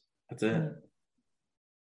 episodes. That's it.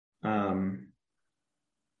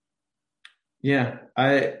 Yeah.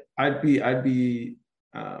 I'd be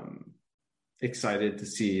excited to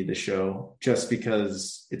see the show just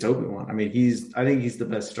because it's Obi-Wan. I mean, I think he's the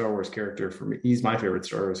best Star Wars character for me. He's my favorite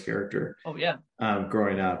Star Wars character. Oh yeah.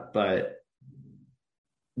 Growing up, but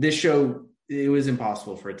this show, it was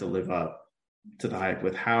impossible for it to live up to the hype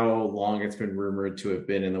with how long it's been rumored to have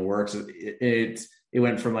been in the works. It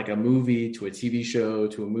went from like a movie to a TV show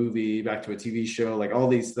to a movie back to a TV show, like all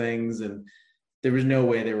these things, and there was no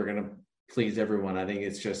way they were going to please everyone. I think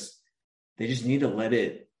it's just they just need to let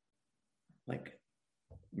it like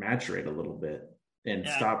maturate a little bit and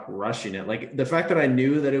stop rushing it. Like the fact that I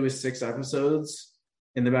knew that it was 6 episodes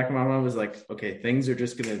in the back of my mind was like, okay, things are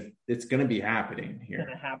just it's gonna be happening here. It's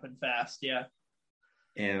gonna happen fast, yeah.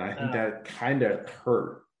 And I think that kind of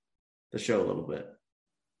hurt the show a little bit.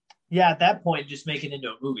 Yeah, at that point, just make it into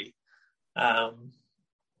a movie.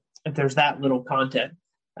 If there's that little content.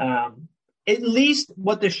 At least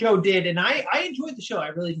what the show did, and I enjoyed the show. I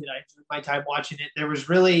really did. I enjoyed my time watching it. There was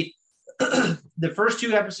really the first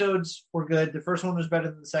 2 episodes were good. The first one was better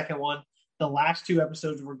than the second one. The last 2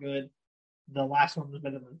 episodes were good. The last one was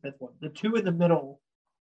better than the 5th one. The 2 in the middle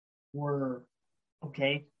were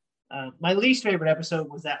okay. My least favorite episode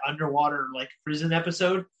was that underwater like prison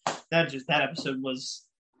episode. That episode was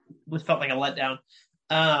felt like a letdown.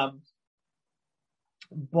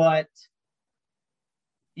 But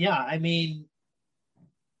yeah, I mean,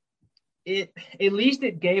 at least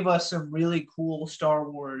it gave us some really cool Star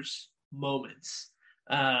Wars moments.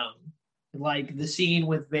 Like the scene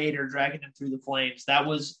with Vader dragging him through the flames. That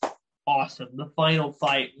was awesome. The final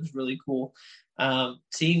fight was really cool.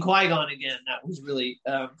 Seeing Qui-Gon again, that was really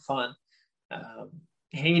fun.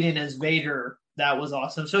 Hayden as Vader, that was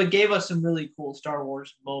awesome. So it gave us some really cool Star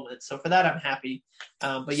Wars moments. So for that, I'm happy.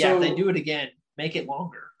 But yeah, if they do it again, make it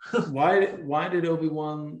longer. Why did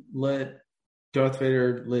Obi-Wan let Darth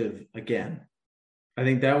Vader live again? I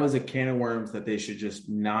think that was a can of worms that they should just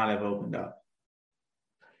not have opened up.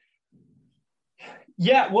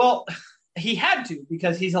 Yeah, well, he had to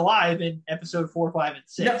because he's alive in episode 4, 5, and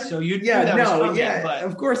 6. So you knew that was coming, but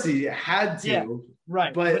of course he had to. Yeah,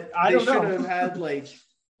 right. But I don't know. They should have had like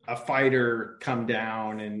a fighter come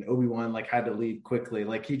down and Obi-Wan like had to leave quickly.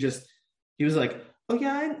 Like he was like, oh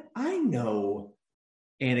yeah, I know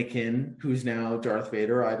Anakin, who's now Darth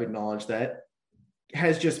Vader. I've acknowledged that,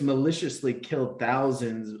 has just maliciously killed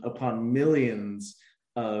thousands upon millions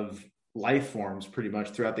of life forms pretty much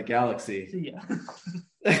throughout the galaxy. Yeah.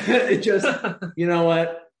 It just, you know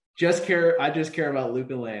what? I just care about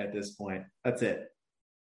Luke and Leia at this point. That's it.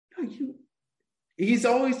 No, he's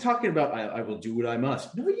always talking about, I will do what I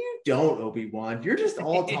must. No, you don't, Obi-Wan. You're just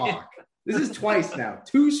all talk. This is twice now.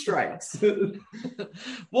 2 strikes.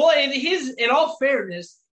 Well, in all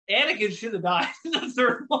fairness, Anakin should have died in the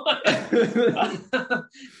third one.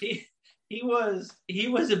 He was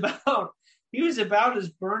about as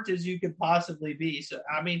burnt as you could possibly be. So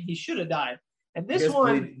I mean, he should have died. And this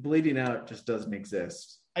one, bleeding out just doesn't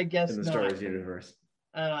exist. I guess in the Star Wars universe.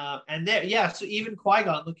 And there, yeah. So even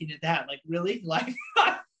Qui-Gon looking at that, like really, like,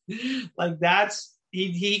 like that's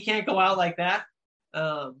he can't go out like that.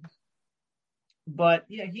 But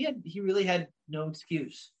yeah, he really had no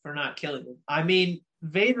excuse for not killing him. I mean,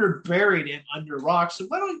 Vader buried him under rocks. So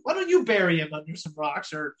why don't you bury him under some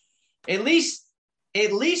rocks, or at least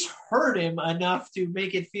hurt him enough to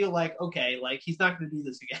make it feel like, okay, like he's not going to do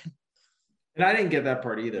this again. And I didn't get that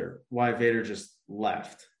part either. Why Vader just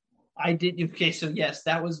left. I didn't. Okay, so yes,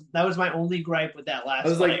 that was my only gripe with that last. I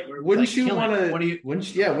was like, wouldn't you want to?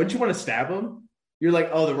 Wouldn't you want to stab him? You're like,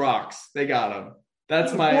 oh, the rocks, they got him.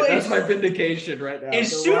 That's my vindication right now.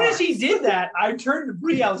 As soon as he did that, I turned to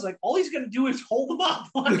Bree. I was like, all he's going to do is hold him up.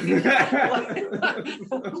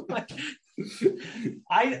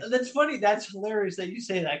 That's funny. That's hilarious that you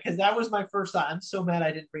say that, because that was my first thought. I'm so mad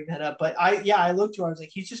I didn't bring that up. But I looked to her. I was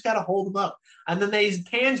like, he's just got to hold him up. And then they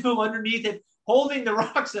pan to him underneath it, holding the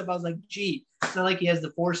rocks up. I was like, gee, it's not like he has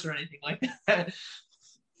the force or anything like that.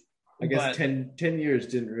 I guess 10 years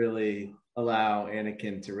didn't really allow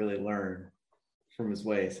Anakin to really learn from his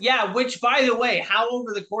ways. Yeah, which, by the way, how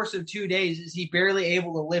over the course of 2 days is he barely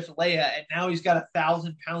able to lift Leia, and now he's got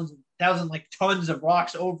 1,000 tons of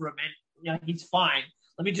rocks over him, and you know, he's fine.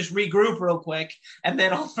 Let me just regroup real quick, and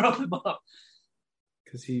then I'll throw him up.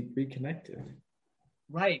 Because he reconnected.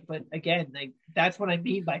 Right, but again, like that's what I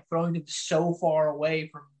mean by throwing him so far away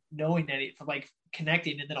from knowing that from like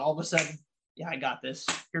connecting, and then all of a sudden, yeah, I got this.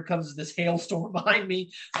 Here comes this hailstorm behind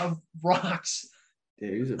me of rocks.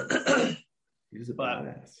 Yeah, he was a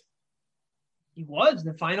badass. He was.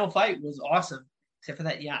 The final fight was awesome. Except for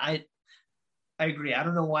that, yeah, I agree. I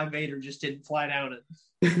don't know why Vader just didn't fly down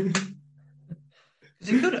and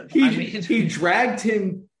he could have. He dragged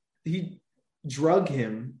him. He drug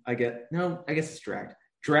him. I guess it's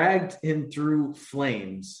dragged him through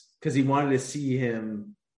flames because he wanted to see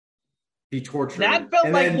him be tortured. That felt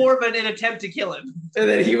like more of an attempt to kill him. And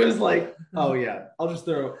then he was like, "Oh yeah, I'll just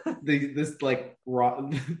throw this like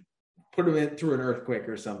rock." Put him in through an earthquake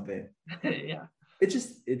or something. Yeah. It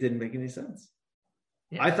didn't make any sense.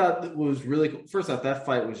 Yeah. I thought it was really cool. First off, that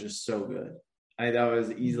fight was just so good. That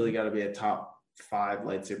was easily got to be a top 5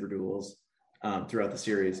 lightsaber duels throughout the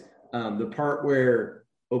series. The part where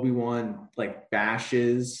Obi-Wan like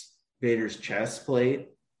bashes Vader's chest plate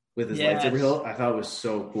with his lightsaber hilt, I thought was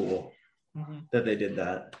so cool that they did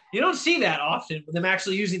that. You don't see that often with them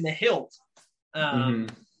actually using the hilt.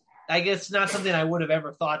 I guess not something I would have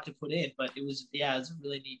ever thought to put in, but it's a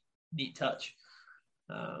really neat touch.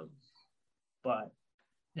 But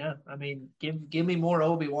yeah, I mean, give me more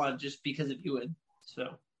Obi-Wan just because of Ewan.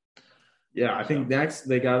 So yeah, I think next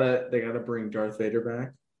they gotta bring Darth Vader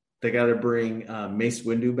back. They gotta bring Mace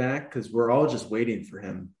Windu back, because we're all just waiting for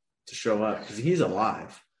him to show up because he's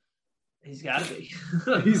alive. He's got to be.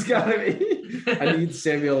 He's got to be. I need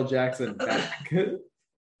Samuel L. Jackson back.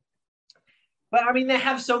 But I mean, they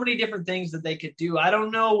have so many different things that they could do. I don't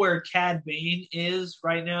know where Cad Bane is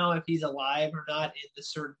right now, if he's alive or not in the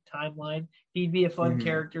certain timeline. He'd be a fun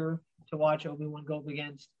character to watch Obi-Wan go up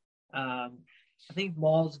against. I think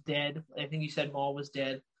Maul's dead. I think you said Maul was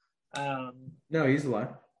dead. No, he's alive.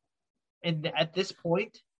 And at this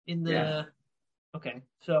point in the okay,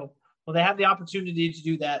 so they have the opportunity to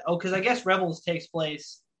do that. Oh, because I guess Rebels takes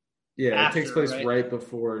place. Yeah, it takes place right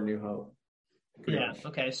before New Hope. Yeah.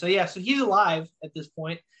 Okay. So he's alive at this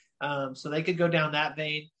point. So they could go down that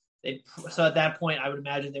vein. So at that point, I would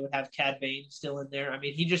imagine they would have Cad Bane still in there. I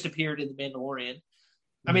mean, he just appeared in the Mandalorian.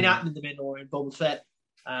 I mean, not in the Mandalorian, Boba Fett.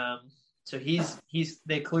 So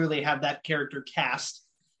they clearly have that character cast.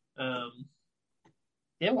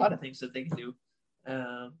 They have a lot of things that they can do.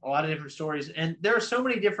 A lot of different stories, and there are so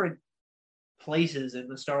many different places in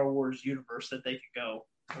the Star Wars universe that they could go.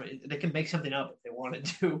 I mean, they can make something up if they wanted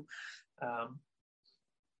to.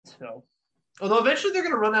 So, although eventually they're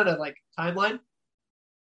going to run out of like timeline,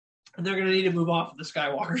 and they're going to need to move off of the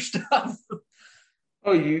Skywalker stuff.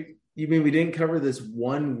 Oh, you mean we didn't cover this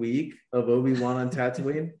 1 week of Obi-Wan on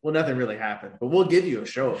Tatooine? Well, nothing really happened, but we'll give you a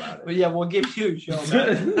show about it. But yeah, we'll give you a show about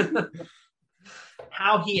it.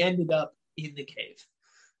 How he ended up in the cave.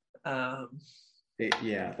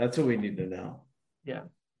 Yeah, that's what we need to know. Yeah.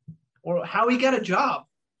 Or how he got a job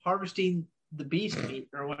harvesting the beast meat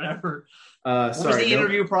or whatever. What was the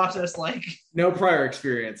interview process like? No prior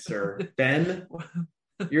experience, sir. Ben,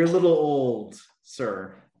 you're a little old,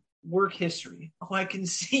 sir. Work history. Oh, I can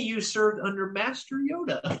see you served under Master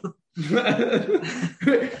Yoda.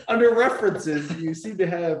 Under references, you seem to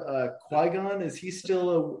have Qui-Gon. Is he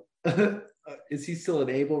still an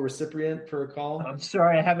able recipient for a call? I'm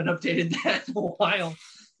sorry, I haven't updated that in a while.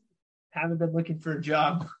 Haven't been looking for a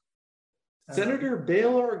job. Senator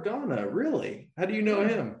Bail Organa, really? How do you know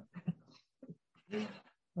him?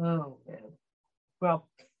 Oh man. Well,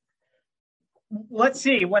 let's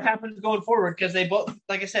see what happens going forward, because they both,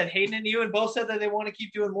 like I said, Hayden and Ewan both said that they want to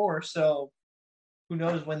keep doing more. So who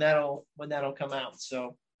knows when that'll come out.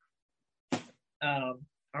 So all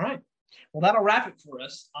right. Well, that'll wrap it for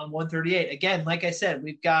us on 138. Again, like I said,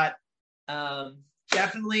 we've got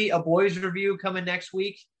definitely a boys review coming next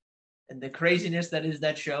week, and the craziness that is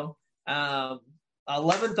that show.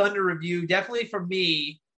 11 Thunder review, definitely for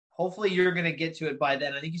me. Hopefully you're going to get to it by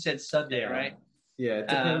then. I think you said Sunday, right? Yeah, it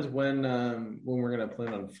depends when we're going to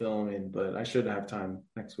plan on filming, but I should have time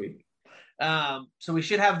next week. So we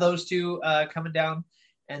should have those two coming down,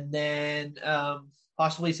 and then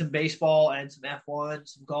possibly some baseball and some F1,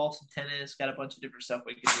 some golf, some tennis. Got a bunch of different stuff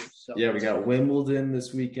we can do. So yeah, we got Wimbledon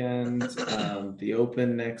this weekend, the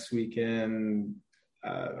Open next weekend.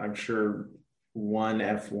 I'm sure one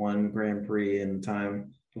F1 Grand Prix in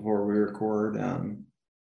time before we record.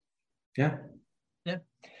 Yeah.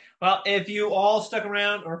 Well, if you all stuck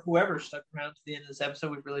around, or whoever stuck around to the end of this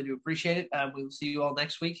episode, we really do appreciate it. We will see you all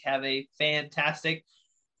next week. Have a fantastic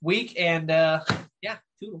week, and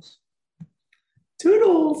toodles.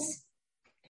 Toodles.